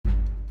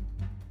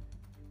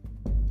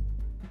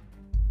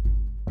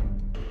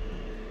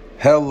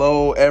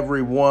Hello,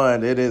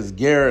 everyone. It is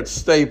Garrett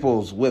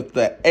Staples with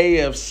the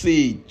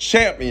AFC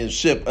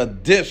Championship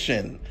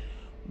Edition.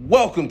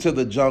 Welcome to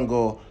the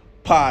Jungle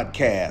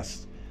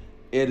Podcast.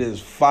 It is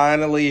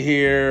finally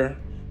here.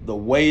 The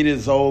wait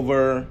is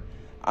over.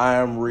 I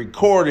am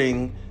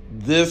recording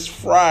this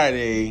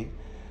Friday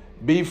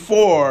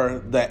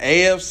before the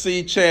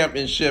AFC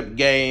Championship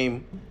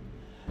game,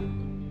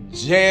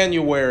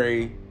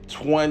 January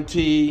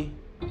 28th.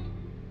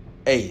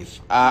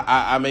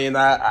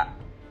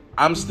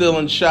 I'm still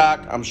in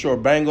shock. I'm sure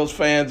Bengals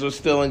fans are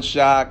still in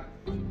shock.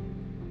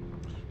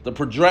 The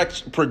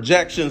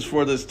projections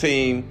for this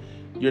team,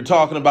 you're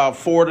talking about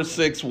 4 to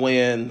 6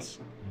 wins.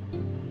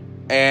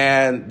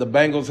 And the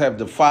Bengals have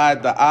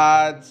defied the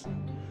odds.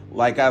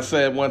 Like I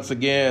said, once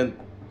again,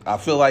 I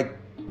feel like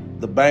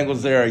the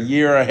Bengals, they're a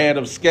year ahead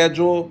of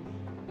schedule.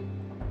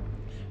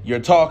 You're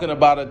talking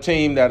about a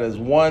team that has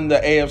won the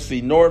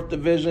AFC North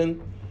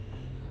division,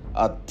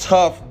 a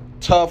tough,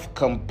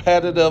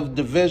 competitive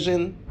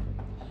division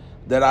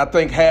that I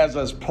think has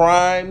us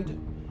primed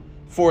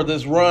for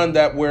this run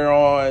that we're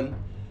on,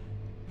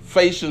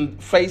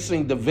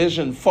 facing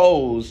division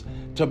foes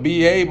to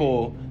be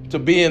able to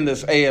be in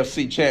this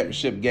AFC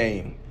Championship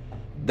game.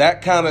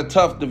 That kind of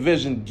tough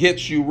division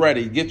gets you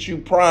ready, gets you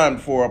primed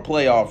for a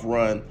playoff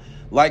run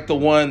like the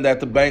one that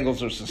the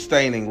Bengals are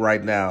sustaining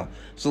right now.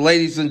 So,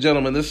 ladies and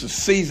gentlemen, this is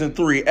Season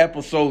 3,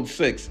 Episode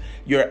 6,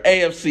 your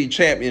AFC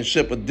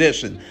Championship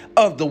edition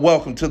of the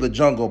Welcome to the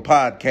Jungle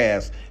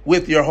podcast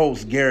with your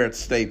host, Garrett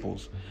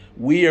Staples.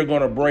 We are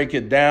going to break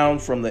it down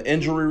from the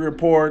injury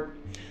report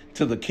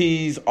to the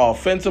keys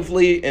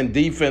offensively and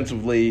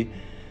defensively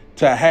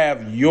to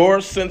have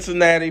your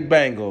Cincinnati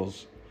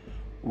Bengals,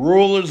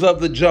 rulers of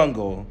the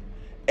jungle,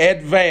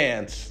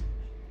 advance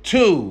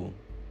to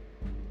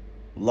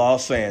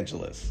Los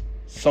Angeles,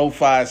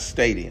 SoFi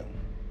Stadium.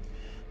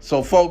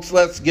 So, folks,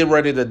 let's get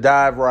ready to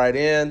dive right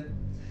in.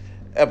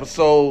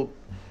 Episode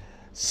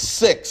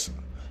 6.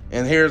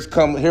 And here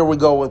we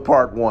go with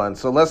part 1.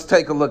 So let's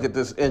take a look at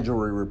this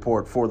injury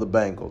report for the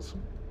Bengals.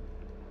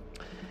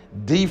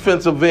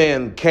 Defensive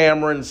end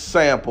Cameron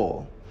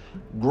Sample,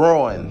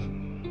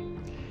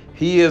 groin.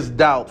 He is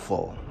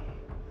doubtful.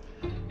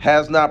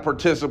 Has not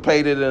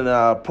participated in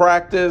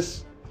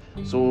practice.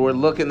 So we're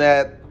looking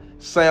at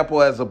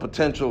Sample as a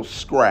potential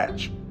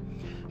scratch.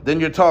 Then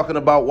you're talking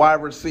about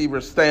wide receiver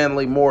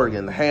Stanley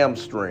Morgan,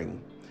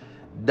 hamstring,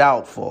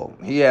 doubtful.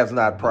 He has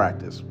not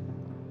practiced.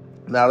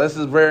 Now, this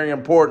is very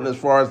important as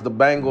far as the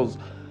Bengals'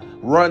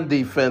 run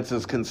defense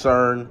is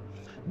concerned.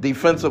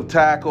 Defensive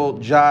tackle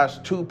Josh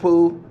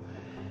Tupou,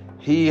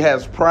 he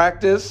has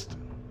practiced.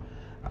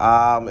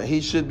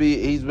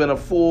 He's been a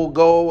full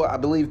go, I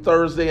believe,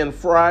 Thursday and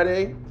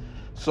Friday.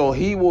 So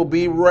he will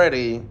be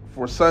ready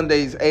for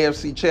Sunday's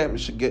AFC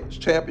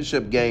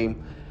Championship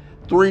game,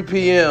 3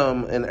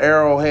 p.m. in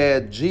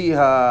Arrowhead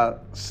Jihad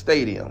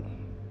Stadium.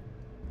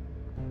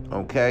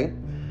 Okay?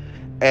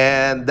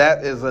 And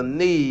that is a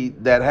knee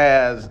that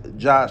has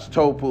Josh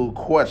Tupou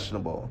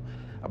questionable.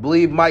 I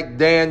believe Mike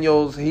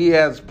Daniels, he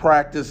has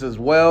practiced as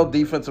well,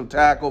 defensive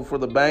tackle for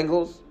the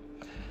Bengals.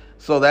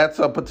 So that's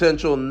a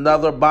potential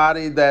another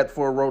body that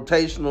for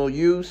rotational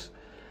use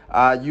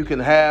you can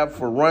have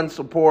for run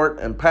support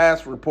and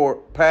pass rush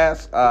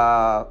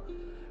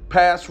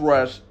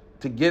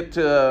to get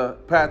to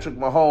Patrick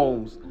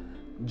Mahomes,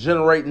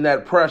 generating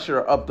that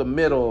pressure up the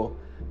middle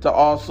to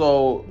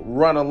also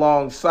run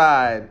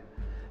alongside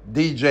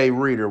DJ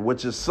Reader,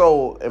 which is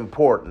so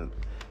important.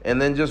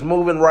 And then just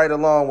moving right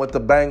along with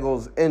the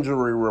Bengals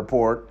injury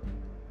report,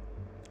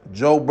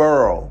 Joe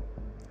Burrow,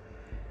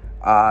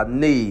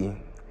 knee.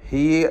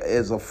 He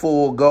is a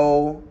full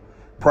go.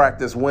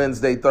 Practice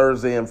Wednesday,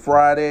 Thursday, and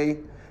Friday.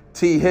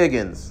 T.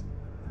 Higgins,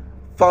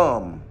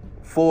 thumb,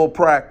 full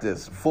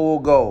practice, full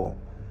go.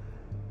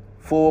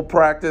 Full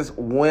practice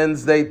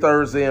Wednesday,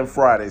 Thursday, and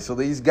Friday. So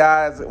these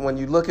guys, when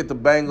you look at the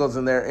Bengals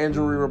and their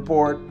injury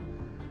report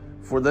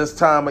for this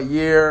time of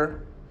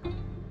year,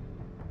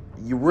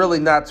 you really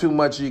not too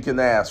much you can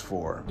ask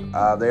for.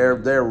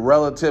 They're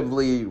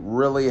relatively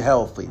really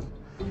healthy.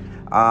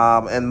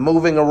 And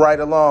moving right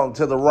along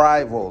to the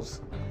rivals,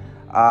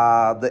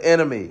 the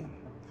enemy,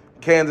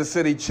 Kansas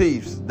City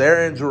Chiefs,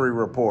 their injury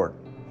report.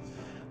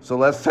 So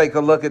let's take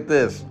a look at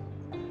this.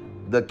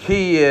 The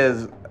key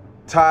is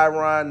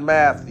Tyrann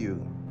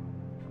Mathieu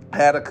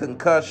had a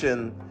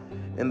concussion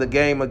in the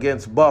game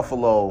against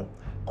Buffalo,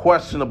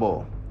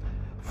 questionable.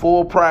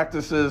 Full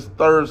practices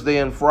Thursday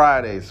and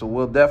Friday, so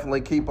we'll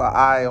definitely keep an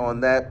eye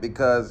on that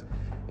because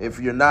if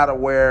you're not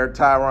aware,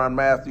 Tyrann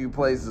Mathieu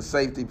plays the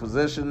safety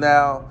position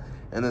now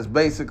and is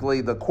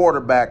basically the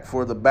quarterback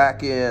for the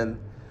back end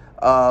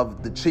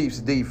of the Chiefs'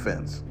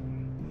 defense.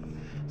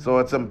 So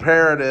it's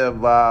imperative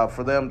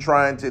for them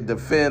trying to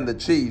defend the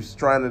Chiefs,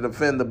 trying to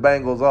defend the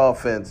Bengals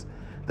offense,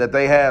 that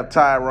they have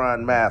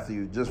Tyrann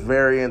Mathieu, just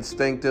very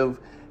instinctive.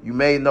 You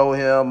may know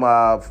him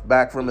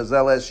back from his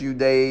LSU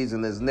days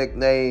and his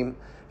nickname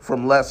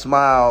from Les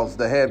Miles,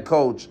 the head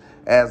coach,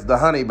 as the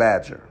Honey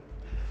Badger.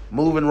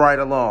 Moving right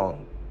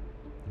along,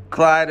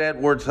 Clyde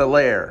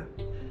Edwards-Helaire.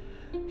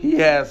 He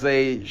has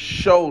a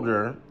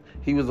shoulder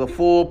He was a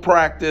full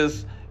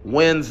practice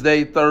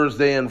Wednesday,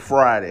 Thursday, and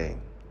Friday.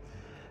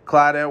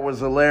 Clyde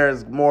Edwards-Helaire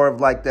is more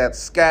of like that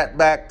scat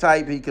back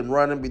type. He can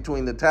run in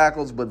between the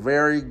tackles, but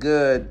very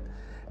good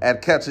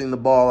at catching the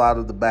ball out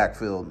of the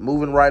backfield.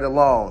 Moving right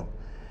along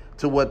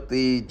to what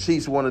the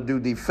Chiefs want to do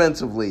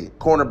defensively.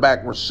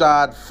 Cornerback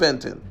Rashad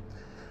Fenton,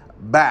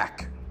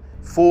 back.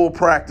 Full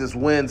practice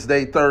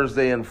Wednesday,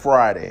 Thursday, and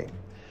Friday.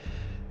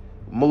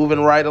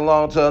 Moving right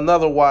along to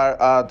another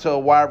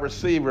wide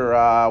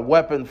receiver,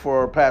 weapon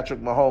for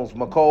Patrick Mahomes,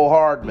 Mecole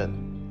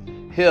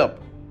Hardman, hip.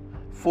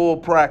 Full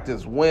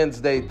practice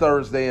Wednesday,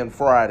 Thursday, and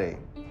Friday.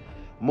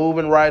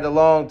 Moving right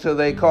along to,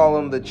 they call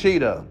him the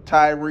Cheetah,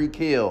 Tyreek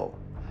Hill.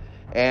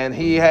 And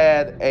he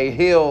had a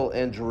heel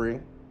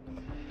injury.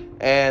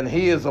 And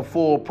he is a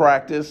full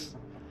practice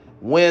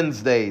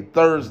Wednesday,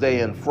 Thursday,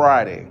 and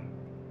Friday.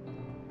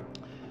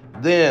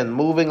 Then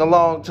moving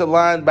along to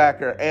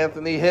linebacker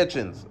Anthony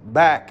Hitchens,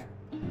 back.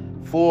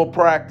 Full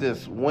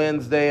practice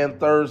Wednesday and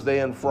Thursday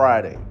and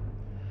Friday.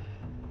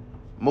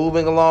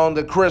 Moving along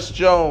to Chris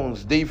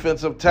Jones,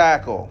 defensive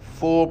tackle,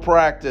 full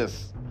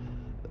practice,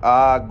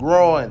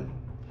 groin,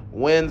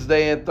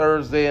 Wednesday and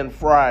Thursday and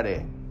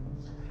Friday.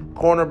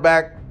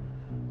 Cornerback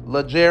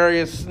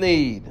L'Jarius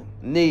Sneed,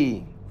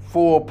 knee,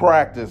 full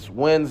practice,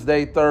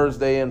 Wednesday,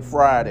 Thursday, and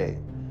Friday.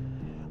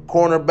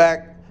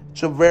 Cornerback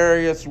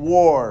Charvarius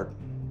Ward,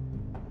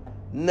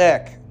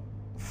 neck,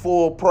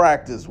 full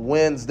practice,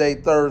 Wednesday,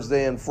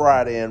 Thursday, and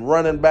Friday. And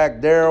running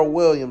back Darrell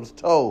Williams,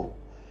 toe,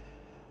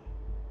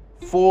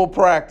 full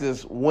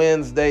practice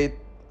Wednesday.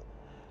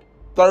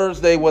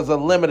 Thursday was a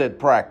limited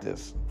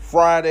practice.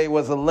 Friday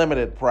was a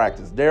limited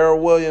practice.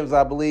 Darrell Williams,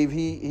 I believe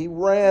he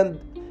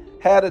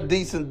had a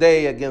decent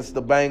day against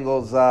the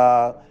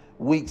Bengals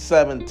week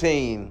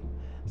 17.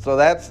 So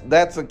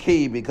that's a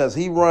key because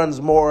he runs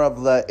more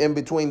of the in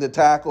between the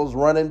tackles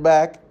running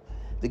back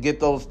to get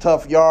those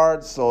tough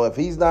yards. So if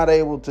he's not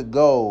able to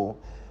go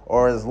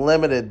or is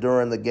limited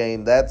during the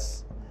game, I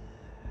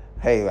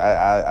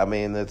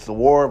mean, it's a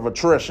war of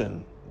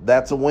attrition.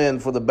 That's a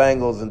win for the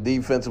Bengals, and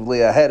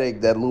defensively a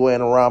headache that Lou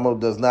Anarumo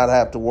does not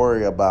have to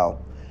worry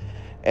about.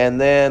 And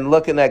then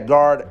looking at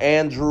guard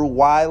Andrew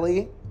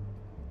Wiley,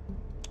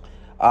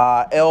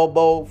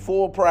 elbow,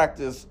 full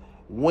practice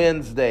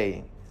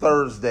Wednesday,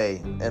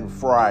 Thursday, and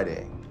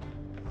Friday.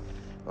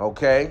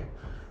 Okay?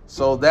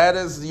 So that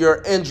is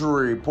your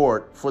injury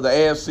report for the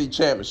AFC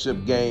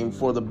Championship game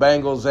for the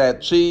Bengals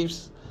at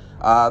Chiefs.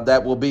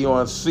 That will be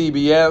on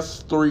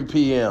CBS, 3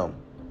 p.m.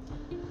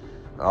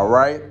 All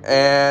right?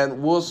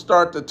 And we'll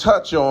start to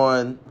touch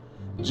on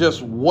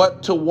just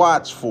what to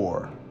watch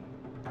for.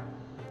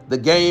 The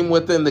game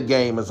within the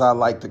game, as I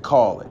like to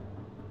call it.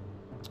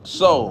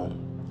 So,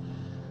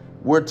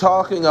 we're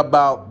talking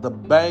about the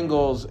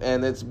Bengals,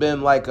 and it's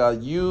been like a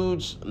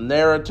huge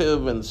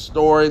narrative and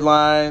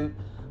storyline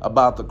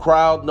about the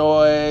crowd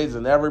noise,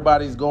 and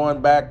everybody's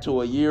going back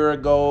to a year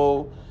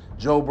ago,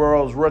 Joe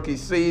Burrow's rookie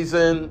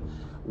season,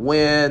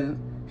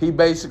 when he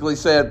basically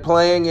said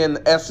playing in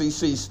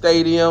SEC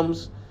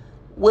stadiums,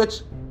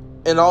 which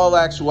in all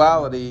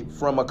actuality,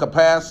 from a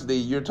capacity,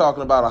 you're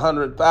talking about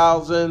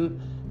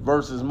 100,000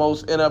 versus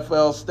most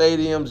NFL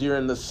stadiums, you're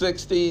in the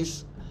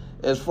 60s,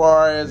 as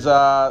far as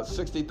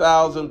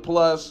 60,000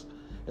 plus,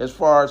 as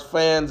far as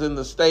fans in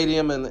the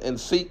stadium and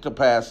seat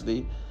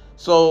capacity.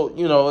 So,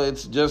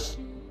 it's just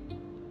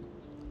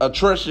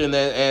attrition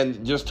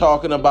and just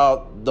talking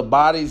about the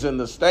bodies in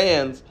the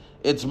stands,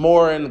 it's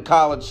more in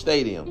college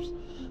stadiums.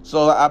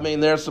 So, I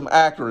mean, there's some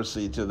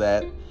accuracy to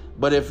that.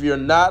 But if you're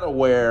not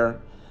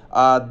aware,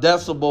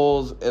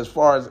 decibels as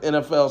far as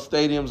NFL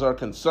stadiums are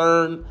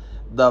concerned,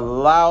 the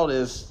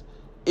loudest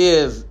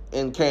is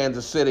in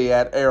Kansas City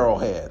at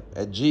Arrowhead,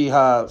 at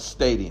Jihad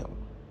Stadium.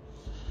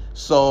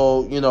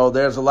 So,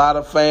 there's a lot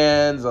of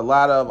fans, a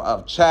lot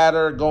of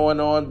chatter going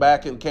on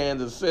back in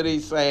Kansas City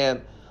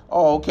saying,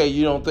 oh, okay,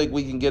 you don't think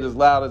we can get as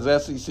loud as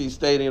SEC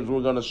stadiums?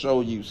 We're going to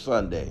show you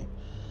Sunday.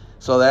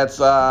 So that's,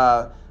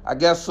 I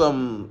guess,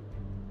 some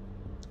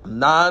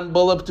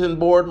non-bulletin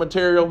board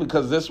material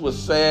because this was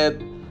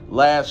said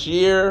last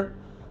year,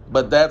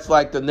 but that's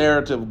like the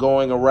narrative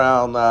going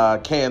around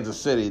Kansas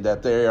City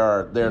that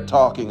they're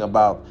talking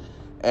about.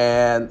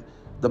 And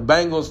the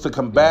Bengals, to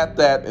combat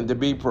that and to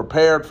be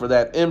prepared for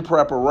that in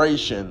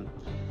preparation,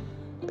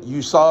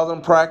 you saw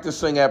them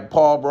practicing at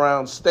Paul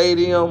Brown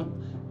Stadium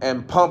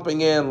and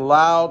pumping in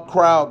loud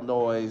crowd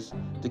noise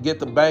to get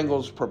the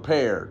Bengals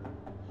prepared.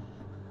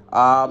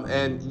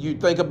 And you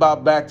think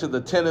about back to the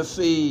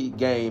Tennessee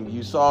game,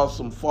 you saw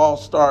some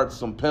false starts,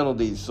 some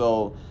penalties.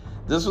 So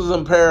this was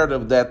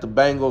imperative that the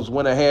Bengals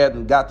went ahead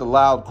and got the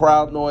loud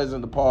crowd noise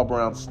in the Paul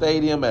Brown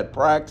Stadium at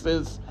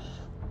practicing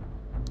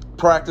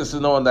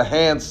on the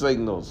hand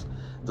signals,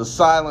 the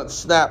silent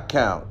snap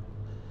count,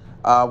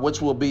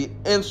 which will be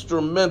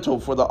instrumental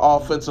for the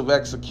offensive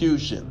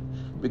execution.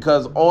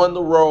 Because on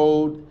the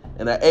road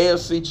in an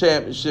AFC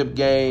Championship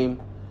game,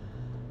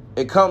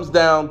 it comes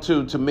down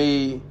to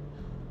me,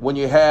 when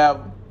you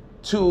have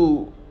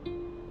two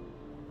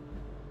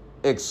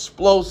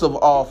explosive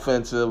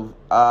offensive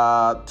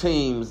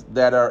teams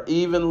that are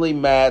evenly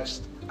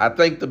matched, I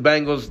think the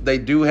Bengals, they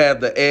do have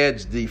the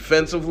edge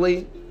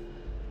defensively,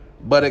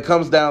 but it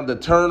comes down to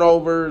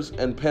turnovers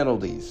and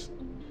penalties.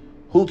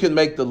 Who can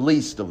make the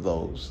least of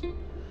those?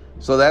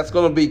 So that's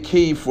going to be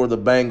key for the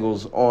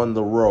Bengals on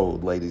the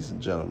road, ladies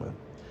and gentlemen.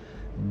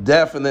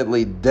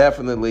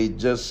 Definitely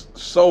just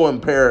so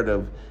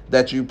imperative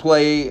that you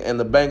play and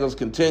the Bengals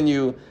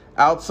continue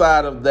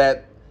outside of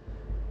that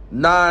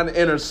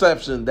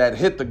non-interception that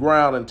hit the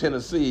ground in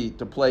Tennessee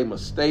to play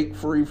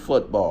mistake-free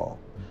football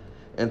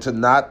and to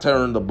not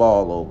turn the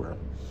ball over.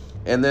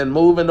 And then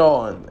moving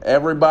on,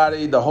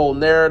 everybody, the whole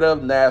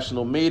narrative,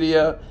 national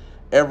media,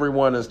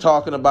 everyone is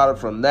talking about it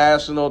from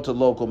national to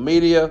local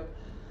media.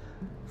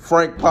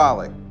 Frank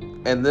Pollock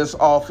and this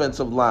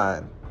offensive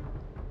line.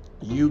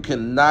 You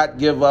cannot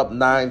give up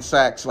 9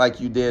 sacks like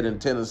you did in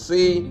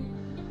Tennessee.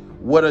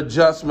 What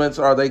adjustments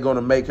are they going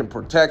to make in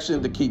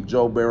protection to keep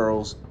Joe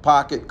Burrow's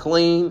pocket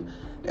clean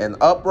and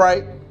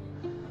upright?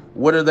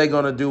 What are they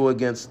going to do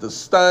against the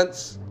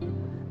stunts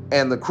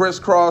and the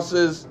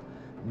crisscrosses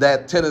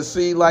that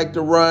Tennessee like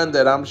to run,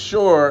 that I'm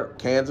sure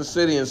Kansas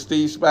City and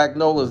Steve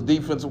Spagnuolo's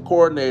defensive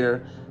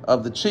coordinator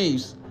of the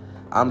Chiefs,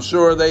 I'm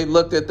sure they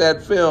looked at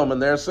that film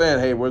and they're saying,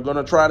 hey, we're going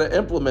to try to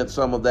implement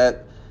some of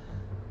that.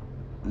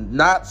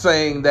 Not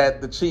saying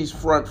that the Chiefs'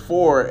 front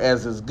four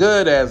is as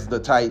good as the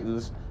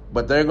Titans,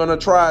 but they're going to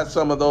try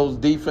some of those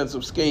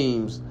defensive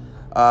schemes,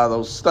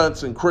 those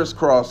stunts and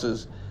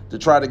crisscrosses to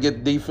try to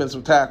get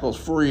defensive tackles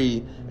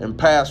free and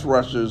pass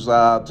rushers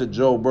to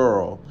Joe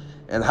Burrow.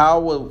 And how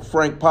will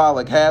Frank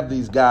Pollock have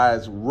these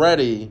guys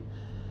ready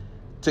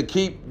to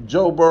keep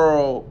Joe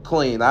Burrow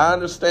clean? I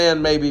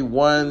understand maybe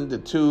 1 to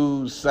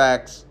 2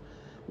 sacks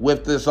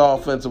with this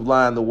offensive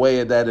line the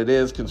way that it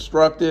is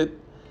constructed,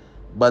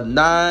 but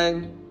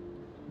 9,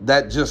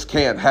 that just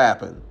can't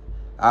happen,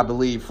 I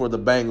believe, for the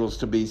Bengals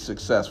to be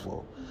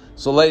successful.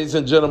 So, ladies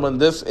and gentlemen,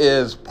 this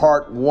is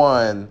part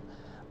 1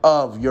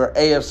 of your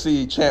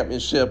AFC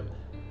Championship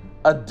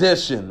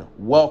edition.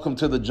 Welcome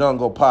to the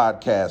Jungle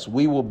Podcast.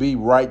 We will be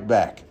right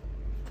back.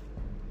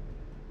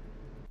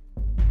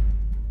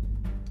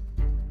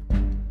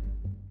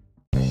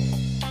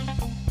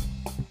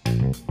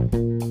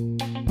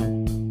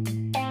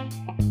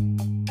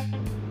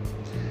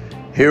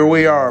 Here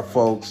we are,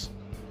 folks.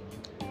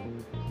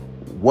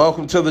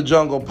 Welcome to the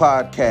Jungle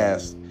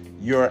Podcast,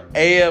 your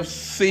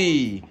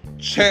AFC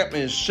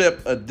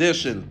Championship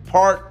edition,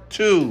 part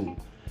 2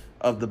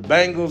 of the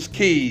Bengals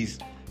keys,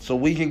 so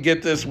we can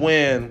get this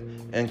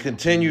win and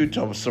continue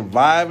to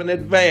survive and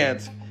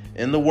advance,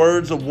 in the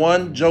words of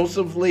one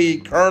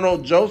Colonel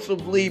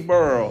Joseph Lee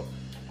Burrow,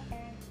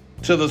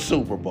 to the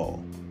Super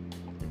Bowl.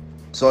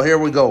 So here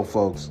we go,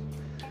 folks.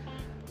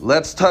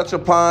 Let's touch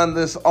upon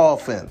this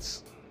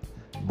offense.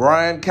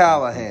 Brian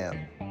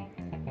Callahan.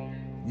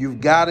 You've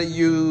got to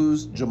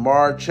use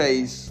Ja'Marr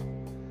Chase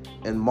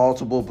in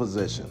multiple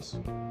positions.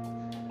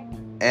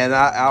 And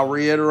I'll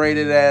reiterate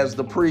it as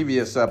the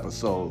previous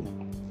episode.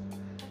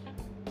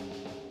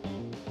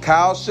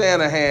 Kyle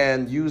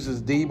Shanahan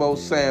uses Deebo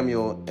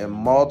Samuel in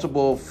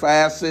multiple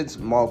facets,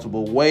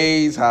 multiple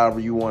ways, however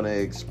you want to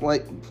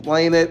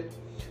explain it.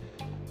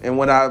 And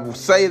when I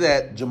say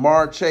that,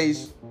 Ja'Marr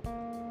Chase,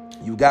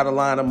 you got to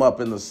line him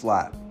up in the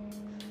slot.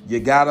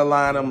 You got to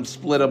line him,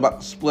 split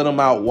them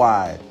out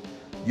wide.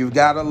 You've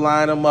got to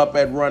line them up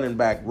at running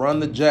back. Run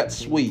the jet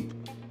sweep.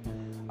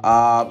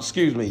 At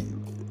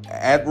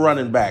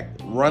running back.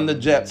 Run the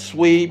jet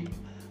sweep.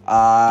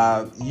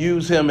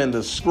 Use him in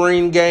the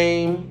screen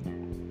game.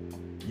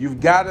 You've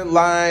got to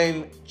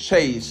line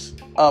Chase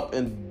up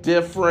in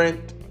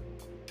different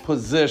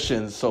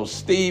positions so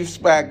Steve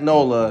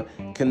Spagnuolo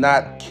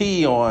cannot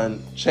key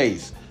on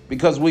Chase.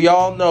 Because we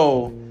all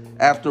know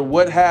after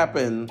what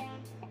happened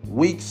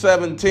Week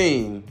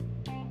 17,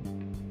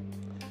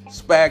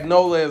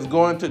 Spagnuolo is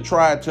going to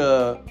try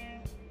to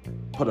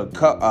put a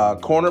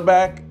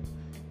cornerback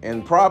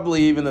and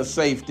probably even a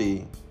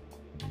safety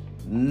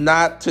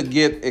not to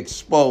get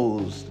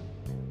exposed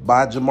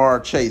by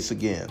Ja'Marr Chase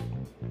again.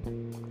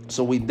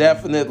 So we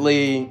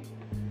definitely,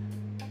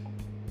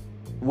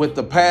 with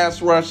the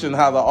pass rush and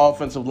how the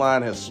offensive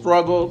line has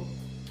struggled,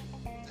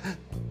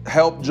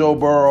 help Joe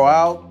Burrow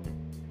out.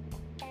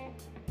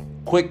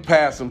 Quick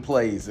passing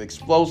plays,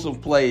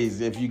 explosive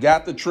plays. If you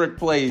got the trick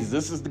plays,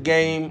 this is the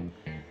game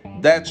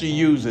that you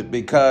use it,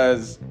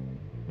 because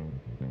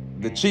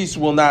the Chiefs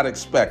will not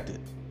expect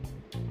it.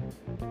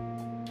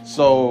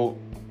 So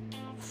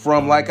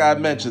from, like I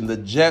mentioned, the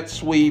jet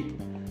sweep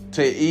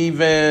to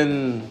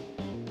even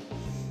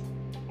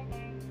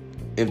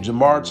if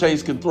Ja'Marr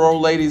Chase can throw,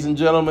 ladies and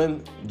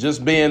gentlemen,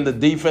 just being the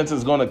defense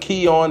is going to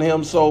key on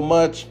him so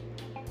much,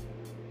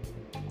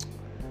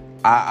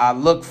 I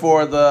look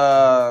for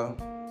the,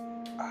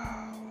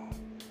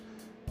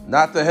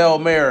 not the Hail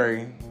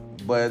Mary,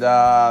 but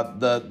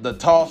the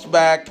toss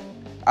back.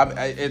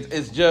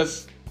 It's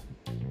just,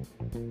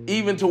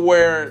 even to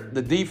where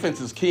the defense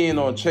is keying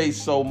on Chase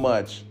so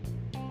much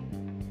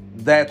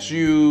that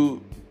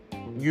you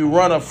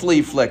run a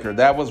flea flicker.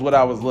 That was what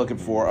I was looking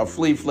for, a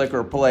flea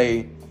flicker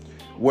play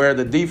where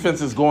the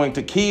defense is going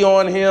to key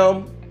on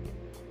him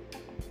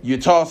You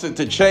toss it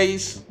to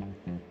Chase.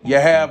 You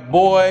have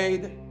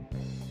Boyd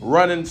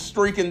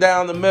streaking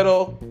down the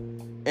middle,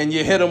 and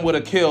you hit him with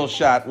a kill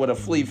shot with a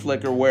flea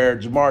flicker where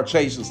Jamar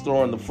Chase is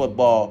throwing the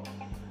football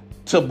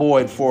to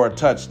Boyd for a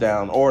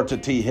touchdown or to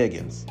T.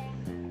 Higgins.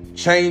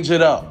 Change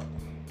it up.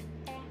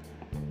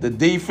 The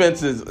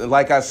defense is,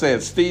 like I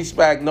said, Steve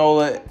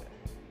Spagnuolo,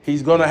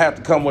 he's going to have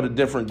to come with a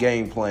different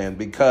game plan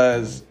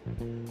because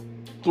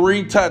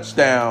 3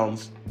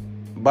 touchdowns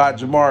by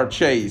Jamar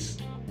Chase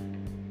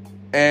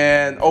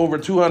and over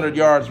 200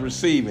 yards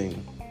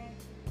receiving,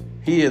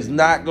 he is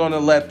not going to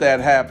let that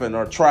happen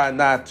or try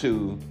not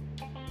to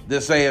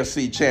this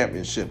AFC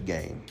Championship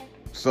game.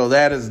 So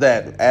that is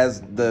that,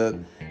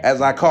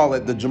 as I call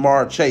it, the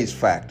Jamar Chase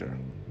factor,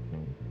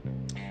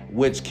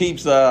 which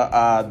keeps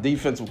a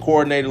defensive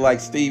coordinator like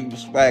Steve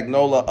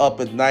Spagnuolo up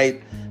at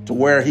night to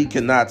where he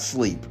cannot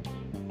sleep.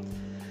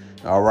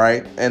 All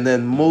right, and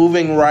then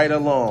moving right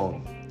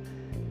along.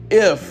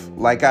 If,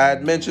 like I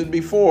had mentioned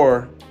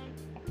before,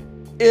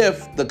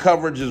 if the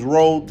coverage is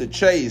rolled to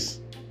Chase,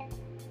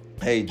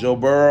 hey, Joe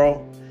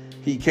Burrow,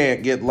 he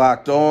can't get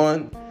locked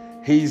on.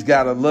 He's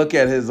got to look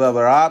at his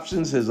other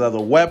options, his other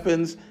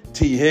weapons,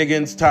 T.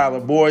 Higgins, Tyler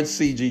Boyd,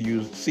 C.J.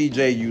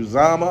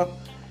 Uzomah.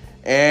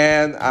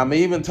 And I'm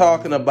even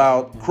talking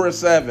about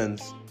Chris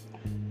Evans,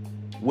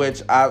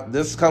 which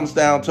this comes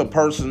down to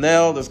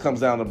personnel. This comes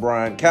down to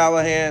Brian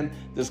Callahan.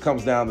 This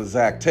comes down to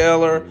Zach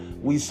Taylor.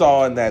 We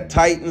saw in that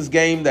Titans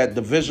game, that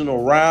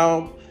divisional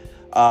round,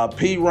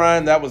 P.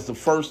 Ryan, that was the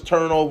first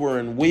turnover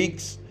in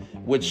weeks,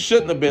 which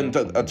shouldn't have been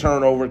a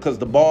turnover because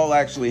the ball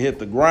actually hit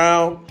the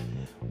ground.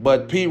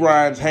 But P.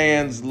 Ryan's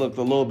hands looked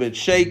a little bit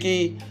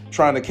shaky,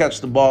 trying to catch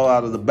the ball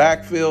out of the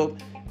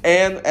backfield.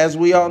 And as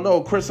we all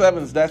know, Chris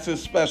Evans, that's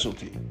his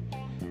specialty.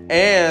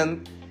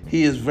 And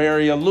he is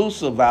very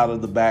elusive out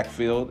of the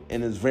backfield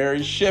and is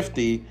very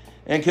shifty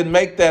and can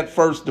make that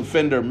first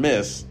defender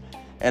miss.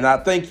 And I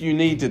think you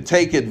need to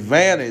take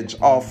advantage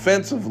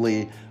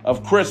offensively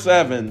of Chris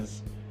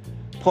Evans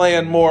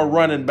playing more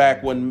running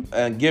back when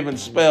giving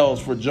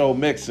spells for Joe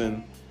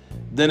Mixon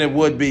than it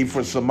would be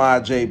for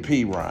Samaje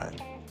P. Ryan.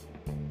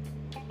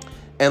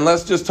 And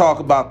let's just talk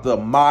about the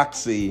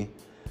moxie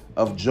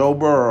of Joe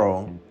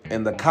Burrow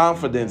and the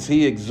confidence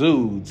he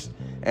exudes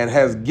and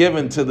has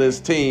given to this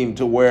team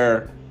to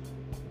where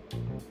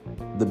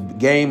the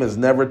game is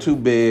never too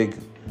big,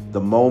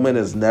 the moment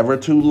is never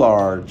too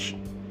large,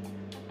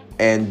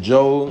 and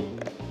Joe,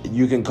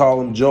 you can call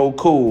him Joe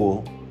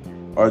Cool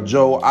or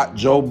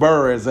Joe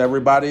Burr, as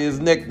everybody has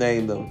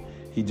nicknamed him.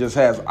 He just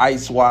has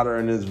ice water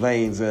in his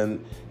veins,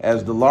 and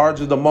as the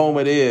larger the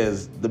moment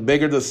is, the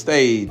bigger the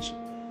stage,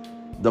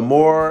 the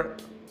more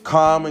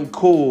calm and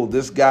cool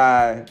this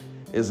guy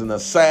is, an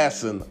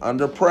assassin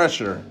under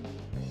pressure,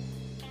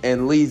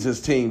 and leads his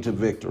team to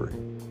victory.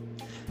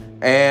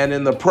 And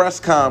in the press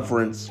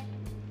conference,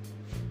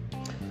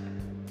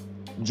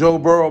 Joe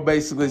Burrow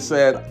basically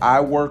said, I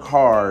work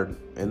hard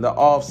in the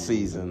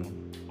offseason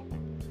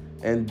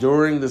and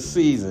during the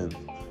season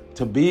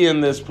to be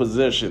in this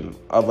position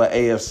of an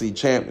AFC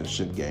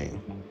Championship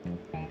game.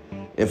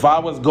 If I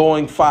was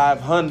going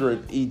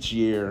 500 each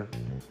year,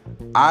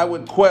 I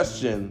would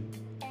question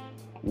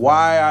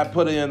why I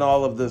put in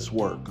all of this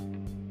work.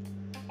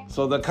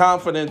 So the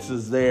confidence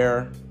is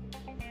there.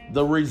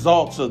 The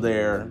results are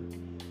there.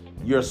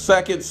 Your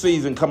second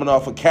season coming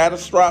off a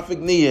catastrophic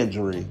knee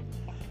injury,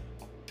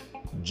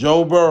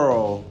 Joe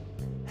Burrow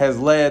has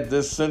led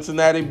this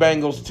Cincinnati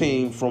Bengals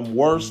team from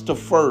worst to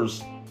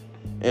first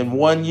in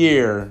 1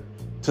 year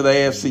to the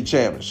AFC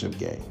Championship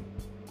game.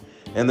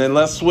 And then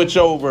let's switch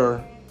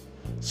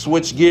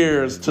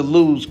gears to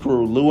Lou's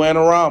crew, Lou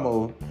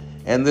Anarumo,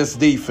 and this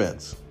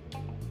defense.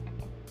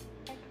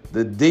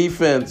 The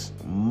defense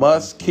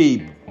must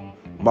keep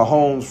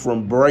Mahomes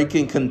from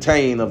breaking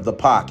contain of the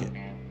pocket.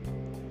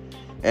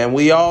 And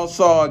we all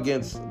saw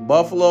against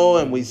Buffalo,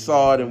 and we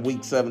saw it in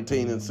Week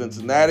 17 in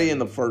Cincinnati in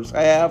the first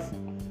half.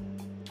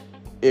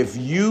 If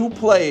you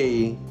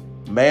play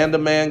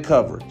man-to-man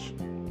coverage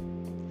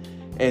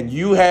and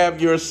you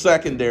have your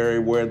secondary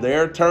where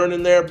they're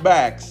turning their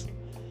backs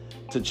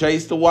to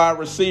chase the wide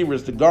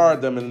receivers to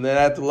guard them, and then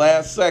at the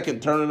last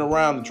second turning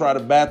around to try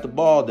to bat the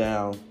ball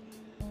down,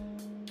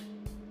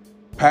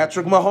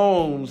 Patrick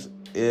Mahomes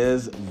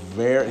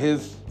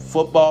his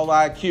football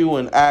IQ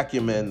and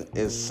acumen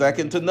is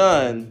second to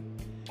none.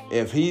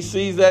 If he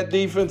sees that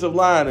defensive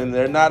line and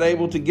they're not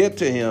able to get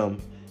to him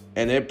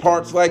and it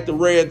parts like the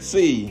Red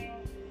Sea,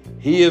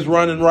 he is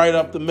running right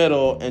up the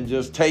middle and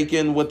just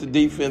taking what the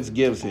defense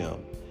gives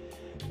him.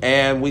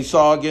 And we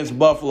saw against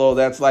Buffalo,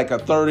 that's like a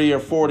 30 or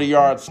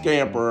 40-yard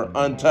scamper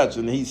untouched,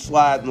 and he's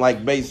sliding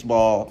like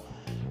baseball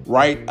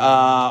right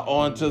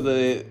onto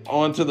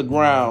the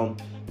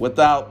ground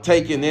without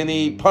taking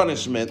any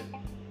punishment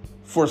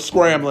for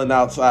scrambling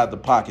outside the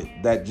pocket.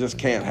 That just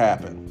can't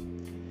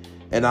happen.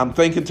 And I'm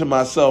thinking to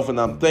myself, and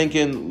I'm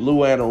thinking, Lou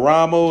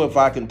Anarumo, if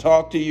I can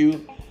talk to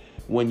you,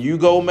 when you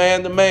go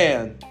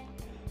man-to-man,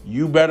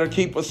 you better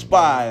keep a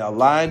spy, a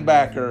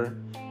linebacker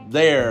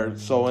there,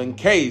 so in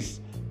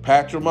case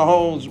Patrick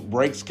Mahomes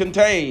breaks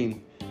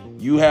contain,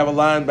 you have a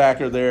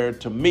linebacker there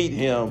to meet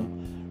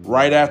him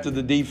right after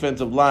the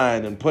defensive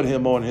line and put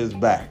him on his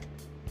back.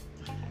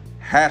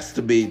 Has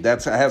to be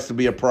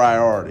a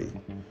priority.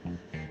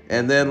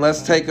 And then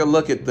let's take a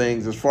look at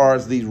things as far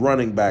as these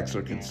running backs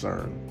are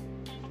concerned.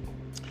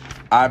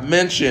 I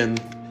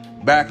mentioned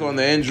back on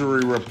the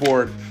injury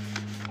report,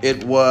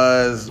 it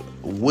was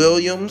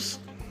Williams,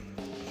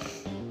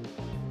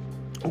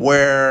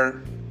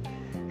 where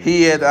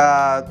he had,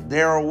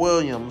 Darrell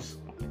Williams,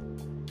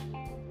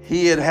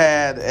 he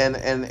had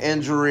an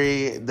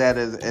injury that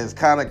has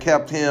kind of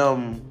kept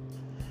him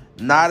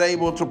not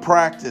able to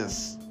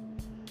practice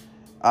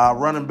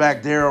running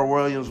back Darrell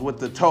Williams with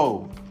the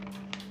toe.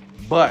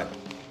 But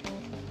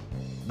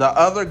the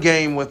other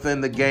game within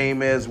the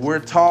game is we're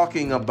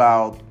talking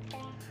about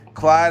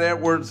Clyde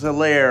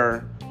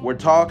Edwards-Helaire. We're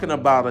talking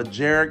about a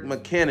Jerick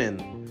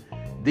McKinnon.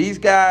 These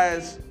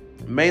guys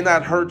may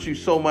not hurt you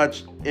so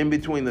much in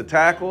between the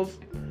tackles,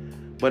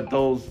 but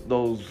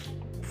those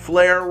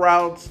flare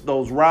routes,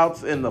 those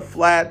routes in the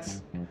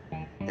flats,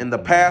 in the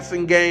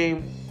passing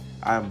game,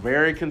 I'm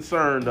very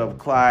concerned of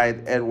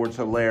Clyde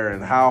Edwards-Helaire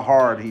and how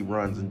hard he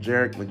runs, and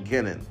Jerick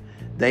McKinnon.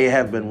 They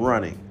have been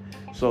running.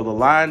 So the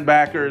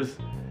linebackers,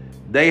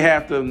 they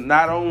have to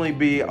not only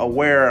be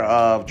aware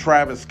of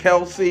Travis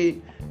Kelce,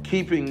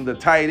 keeping the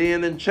tight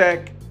end in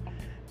check,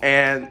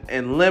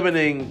 and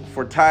limiting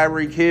for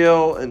Tyreek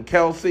Hill and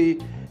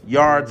Kelce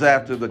yards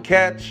after the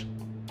catch,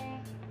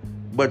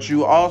 but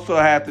you also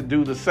have to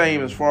do the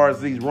same as far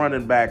as these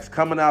running backs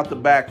coming out the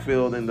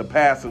backfield in the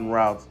passing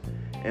routes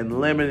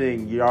and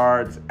limiting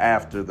yards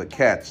after the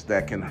catch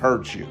that can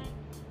hurt you.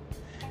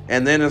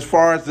 And then as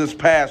far as this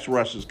pass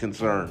rush is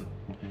concerned,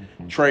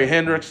 Trey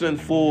Hendrickson,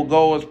 full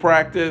go as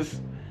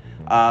practice.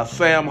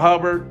 Sam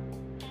Hubbard,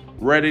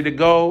 ready to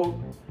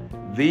go.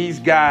 These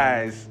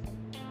guys,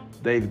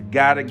 they've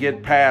got to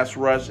get pass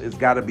rush. It's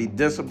got to be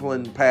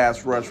disciplined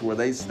pass rush where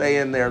they stay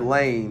in their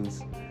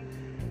lanes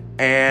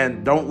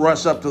and don't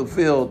rush up to the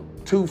field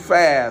too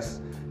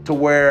fast to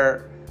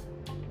where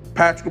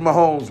Patrick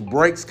Mahomes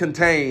breaks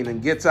contain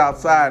and gets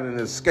outside and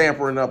is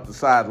scampering up the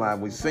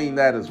sideline. We've seen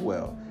that as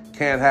well.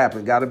 Can't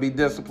happen. Got to be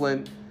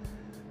disciplined.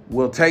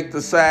 We'll take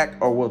the sack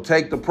or we'll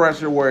take the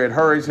pressure where it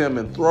hurries him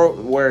and throw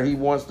where he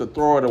wants to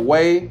throw it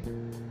away.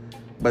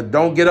 But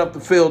don't get up the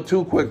field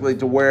too quickly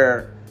to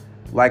where,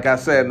 like I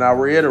said, and I'll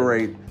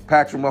reiterate,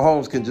 Patrick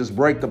Mahomes can just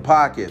break the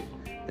pocket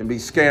and be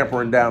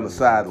scampering down the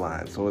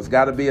sideline. So it's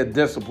got to be a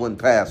disciplined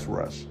pass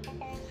rush.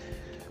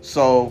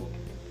 So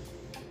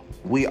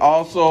we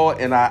also,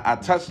 and I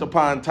touched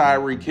upon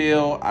Tyreek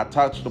Hill, I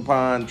touched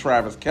upon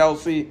Travis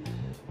Kelce.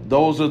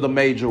 Those are the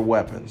major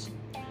weapons.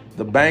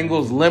 The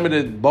Bengals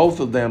limited both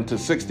of them to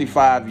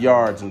 65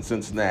 yards in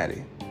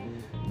Cincinnati.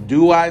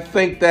 Do I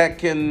think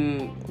that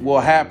will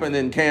happen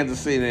in Kansas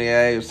City in the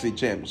AFC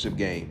Championship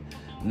game?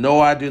 No,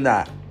 I do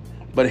not.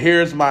 But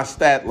here's my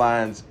stat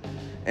lines,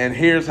 and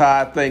here's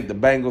how I think the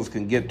Bengals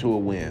can get to a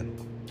win.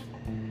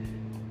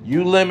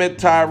 You limit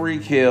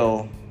Tyreek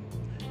Hill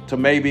to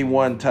maybe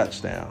one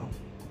touchdown,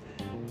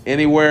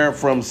 anywhere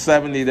from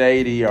 70 to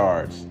 80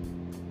 yards.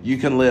 You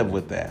can live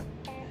with that.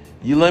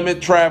 You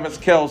limit Travis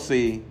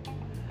Kelce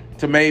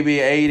to maybe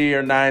 80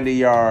 or 90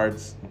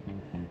 yards,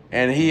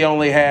 and he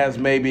only has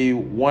maybe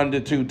 1 to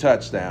 2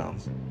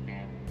 touchdowns.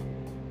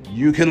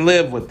 You can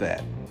live with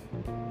that.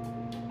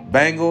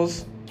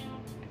 Bengals,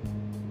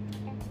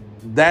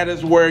 that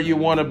is where you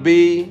want to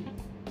be.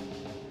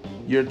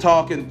 You're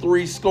talking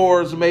 3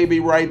 scores maybe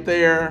right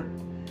there.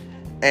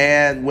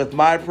 And with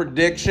my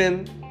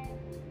prediction,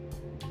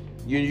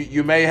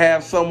 you may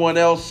have someone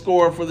else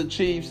score for the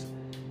Chiefs.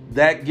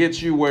 That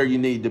gets you where you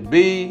need to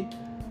be,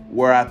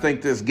 where I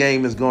think this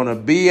game is going to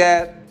be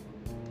at.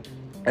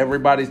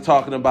 Everybody's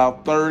talking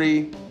about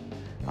 30.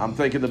 I'm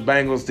thinking the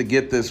Bengals to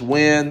get this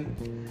win.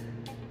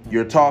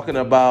 You're talking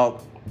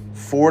about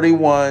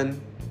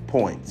 41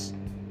 points.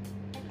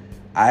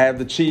 I have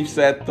the Chiefs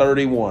at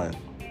 31.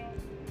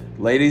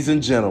 Ladies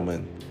and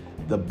gentlemen,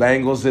 the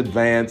Bengals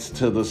advance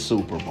to the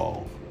Super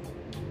Bowl.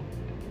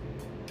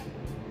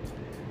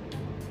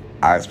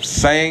 I'm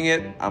saying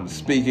it. I'm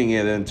speaking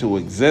it into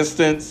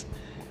existence.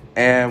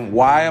 And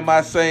why am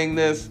I saying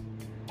this?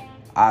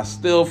 I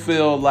still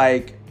feel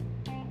like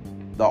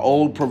the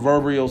old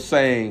proverbial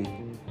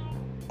saying,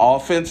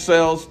 offense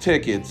sells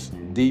tickets,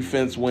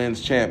 defense wins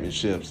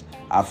championships.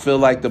 I feel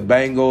like the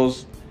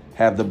Bengals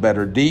have the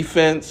better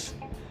defense.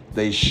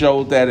 They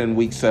showed that in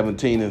Week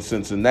 17 in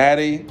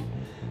Cincinnati.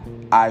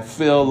 I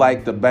feel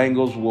like the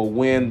Bengals will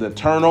win the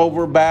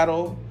turnover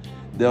battle.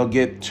 They'll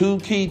get 2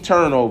 key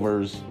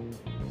turnovers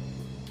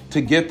to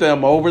get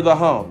them over the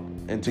hump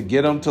and to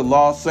get them to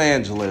Los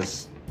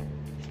Angeles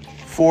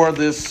for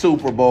this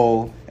Super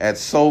Bowl at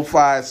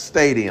SoFi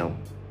Stadium.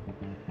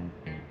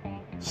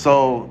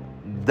 So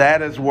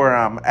that is where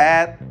I'm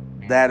at.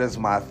 That is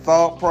my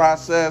thought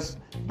process.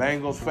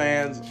 Bengals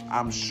fans,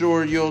 I'm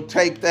sure you'll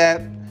take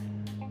that.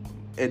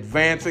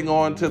 Advancing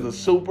on to the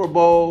Super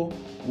Bowl.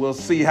 We'll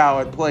see how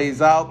it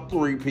plays out,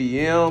 3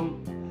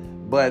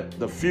 p.m. But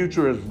the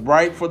future is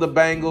bright for the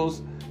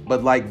Bengals.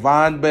 But like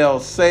Von Bell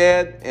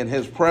said in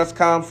his press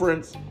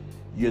conference,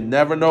 You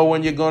never know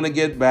when you're going to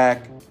get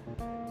back.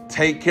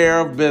 Take care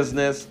of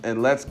business,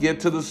 and let's get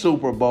to the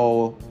Super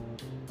Bowl.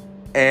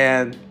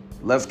 And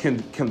let's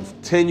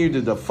continue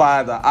to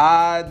defy the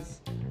odds.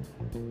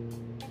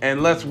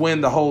 And let's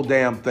win the whole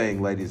damn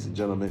thing, ladies and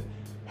gentlemen.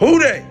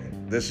 Hoo-day!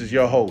 This is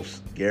your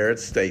host, Garrett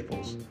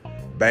Staples.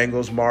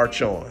 Bengals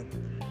march on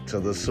to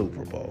the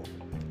Super Bowl.